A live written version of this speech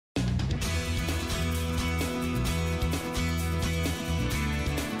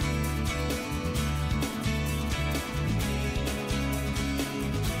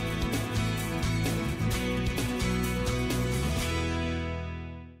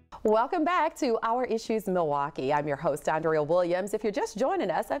Welcome back to Our Issues Milwaukee. I'm your host, Andrea Williams. If you're just joining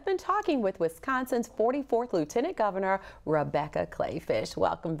us, I've been talking with Wisconsin's 44th Lieutenant Governor Rebecca Kleefisch.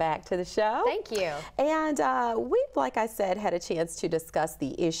 Welcome back to the show. Thank you. And we've, like I said, had a chance to discuss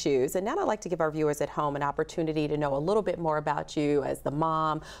the issues. And now I'd like to give our viewers at home an opportunity to know a little bit more about you as the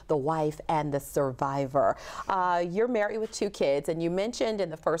mom, the wife, and the survivor. You're married with 2 kids, and you mentioned in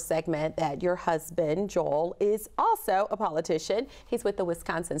the first segment that your husband, Joel, is also a politician. He's with the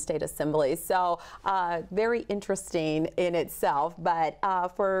Wisconsin State Assembly, so very interesting in itself. But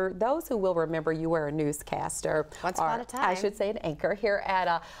for those who will remember, you were a newscaster. Once upon a time. I should say an anchor here at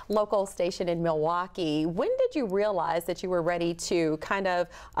a local station in Milwaukee. When did you realize that you were ready to kind of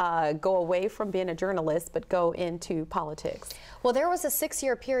go away from being a journalist but go into politics? Well, there was a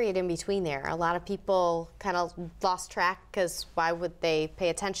 6-year period in between there. A lot of people kind of lost track because why would they pay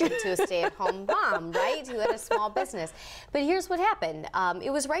attention to a stay-at-home mom, right, who had a small business? But here's what happened. It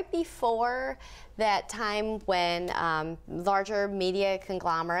was right before that time when larger media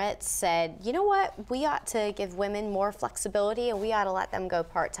conglomerates said, you know what, we ought to give women more flexibility and we ought to let them go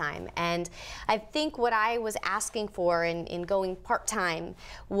part-time. And I think what I was asking for in going part-time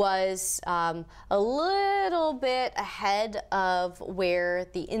was a little bit ahead of where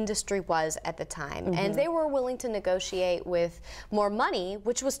the industry was at the time. Mm-hmm. And they were willing to negotiate with more money,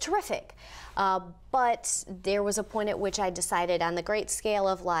 which was terrific. But there was a point at which I decided, on the great scale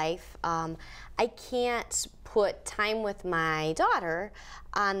of life, I can't put time with my daughter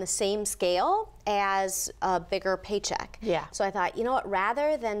on the same scale as a bigger paycheck. Yeah. So I thought, you know what,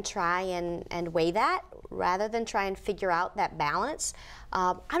 rather than try and weigh that, rather than try and figure out that balance,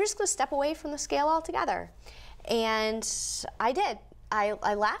 I'm just going to step away from the scale altogether. And I did.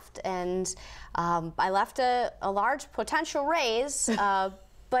 I left, and I left a large potential raise,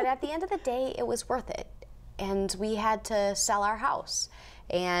 but at the end of the day, it was worth it. And we had to sell our house.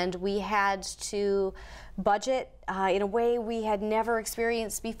 And we had to budget in a way we had never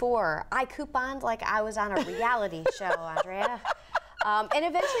experienced before. I couponed like I was on a reality show, Andrea. And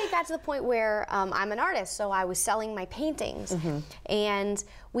eventually it got to the point where I'm an artist, so I was selling my paintings. Mm-hmm. And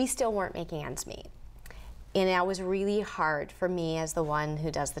we still weren't making ends meet. And that was really hard for me as the one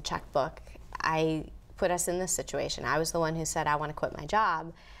who does the checkbook. I put us in this situation. I was the one who said, I want to quit my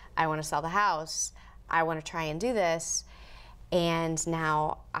job. I want to sell the house. I want to try and do this. And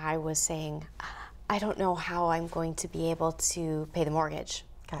now I was saying, I don't know how I'm going to be able to pay the mortgage.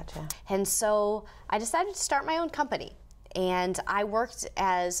 Gotcha. And so I decided to start my own company. And I worked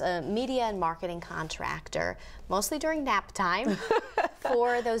as a media and marketing contractor, mostly during nap time,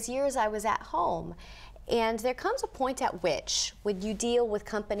 for those years I was at home. And there comes a point at which, when you deal with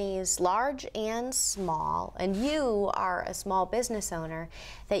companies large and small, and you are a small business owner,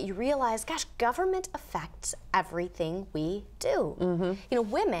 that you realize, gosh, government affects everything we do. Mm-hmm. You know,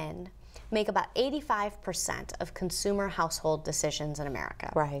 women make about 85% of consumer household decisions in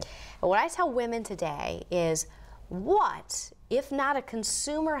America. Right. And what I tell women today is, what, if not a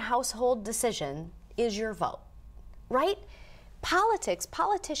consumer household decision, is your vote? Right? Politics,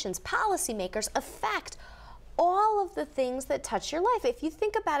 politicians, policymakers affect all of the things that touch your life. If you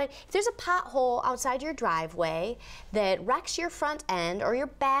think about it, if there's a pothole outside your driveway that wrecks your front end or your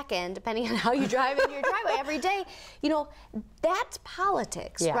back end, depending on how you drive in your driveway every day, you know, that's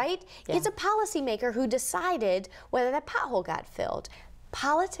politics, right? Yeah. It's a policymaker who decided whether that pothole got filled.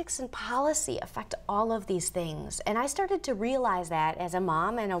 Politics and policy affect all of these things. And I started to realize that as a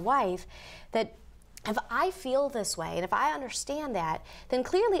mom and a wife, that if I feel this way, and if I understand that, then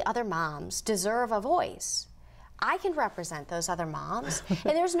clearly other moms deserve a voice. I can represent those other moms,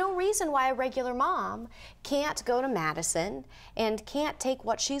 and there's no reason why a regular mom can't go to Madison and can't take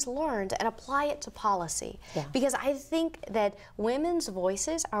what she's learned and apply it to policy. Yeah. Because I think that women's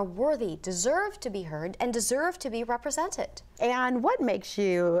voices are worthy, deserve to be heard, and deserve to be represented. And what makes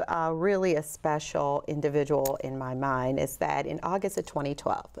you really a special individual in my mind is that in August of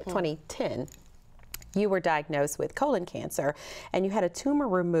 2010, you were diagnosed with colon cancer, and you had a tumor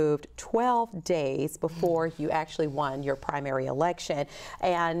removed 12 days before you actually won your primary election.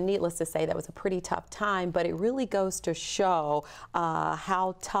 And needless to say, that was a pretty tough time, but it really goes to show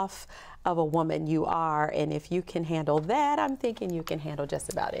how tough of a woman you are, and if you can handle that, I'm thinking you can handle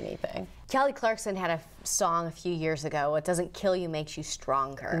just about anything. Kelly Clarkson had a song a few years ago, "What doesn't kill you makes you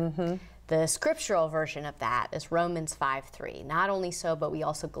stronger." Mm-hmm. The scriptural version of that is Romans 5:3. Not only so, but we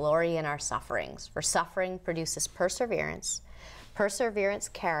also glory in our sufferings. For suffering produces perseverance, perseverance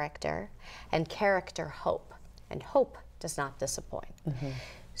character, and character hope. And hope does not disappoint. Mm-hmm.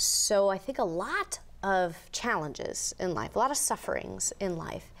 So I think a lot of challenges in life, a lot of sufferings in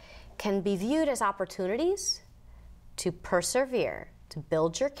life, can be viewed as opportunities to persevere to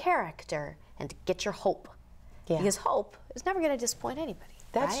build your character, and to get your hope. Yeah. Because hope is never going to disappoint anybody.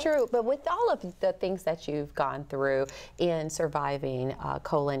 That's right? true, but with all of the things that you've gone through in surviving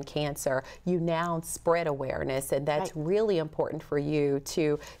colon cancer, you now spread awareness, and that's really important for you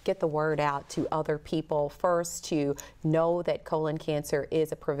to get the word out to other people. First, to know that colon cancer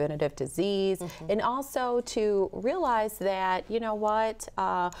is a preventative disease, and also to realize that, you know what,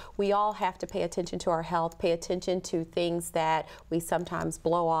 we all have to pay attention to our health, pay attention to things that we sometimes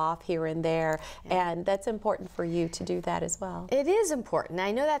blow off here and there, and that's important for you to do that as well. It is important. I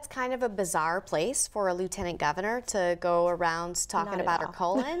know that's kind of a bizarre place for a lieutenant governor to go around talking about her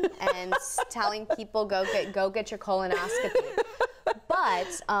colon and telling people go get your colonoscopy.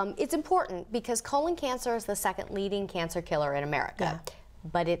 But it's important because colon cancer is the second leading cancer killer in America,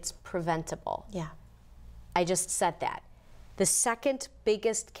 but it's preventable. Yeah. I just said that. The second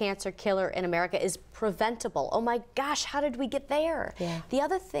biggest cancer killer in America is preventable. Oh my gosh, how did we get there? Yeah. The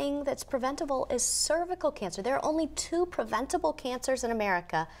other thing that's preventable is cervical cancer. There are only 2 preventable cancers in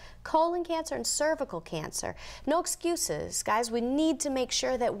America, colon cancer and cervical cancer. No excuses, guys. We need to make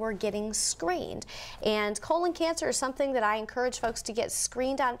sure that we're getting screened. And colon cancer is something that I encourage folks to get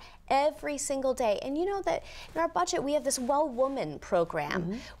screened on every single day. And you know that in our budget we have this Well Woman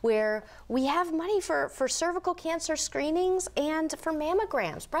program where we have money for cervical cancer screenings and for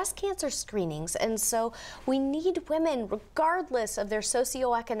mammograms, breast cancer screenings. And so we need women, regardless of their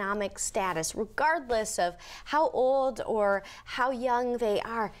socioeconomic status, regardless of how old or how young they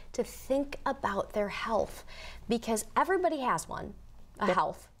are, to think about their health, because everybody has one,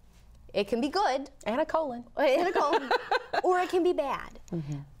 health. It can be good. And a colon. And a colon. Or it can be bad.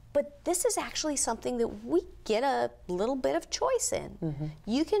 But this is actually something that we get a little bit of choice in.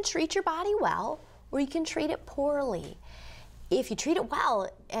 You can treat your body well, or you can treat it poorly. If you treat it well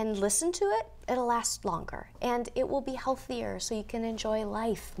and listen to it, it'll last longer and it will be healthier so you can enjoy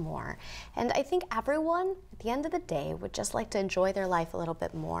life more. And I think everyone at the end of the day would just like to enjoy their life a little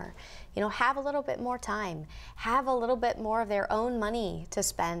bit more. You know, have a little bit more time, have a little bit more of their own money to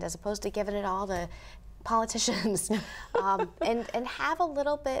spend as opposed to giving it all to politicians, and have a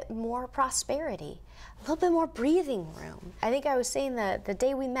little bit more prosperity, a little bit more breathing room. I think I was saying the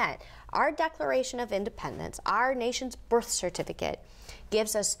day we met, our Declaration of Independence, our nation's birth certificate,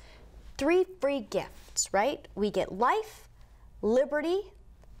 gives us 3 free gifts, right? We get life, liberty,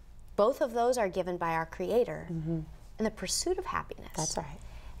 both of those are given by our Creator, and the pursuit of happiness. That's right.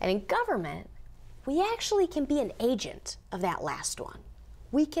 And in government, we actually can be an agent of that last one.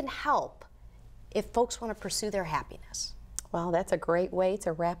 We can help if folks want to pursue their happiness. Well, that's a great way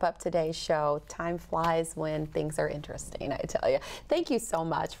to wrap up today's show. Time flies when things are interesting, I tell you. Thank you so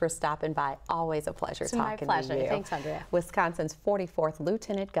much for stopping by. Always a pleasure talking to you. It's my pleasure. Thanks, Andrea. Wisconsin's 44th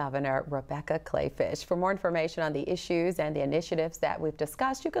Lieutenant Governor Rebecca Kleefisch. For more information on the issues and the initiatives that we've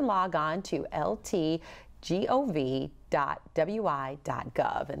discussed, you can log on to ltgov.wi.gov,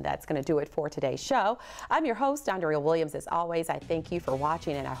 and that's going to do it for today's show. I'm your host, Andrea Williams. As always, I thank you for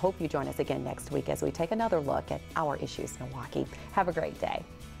watching, and I hope you join us again next week as we take another look at our issues in Milwaukee. Have a great day.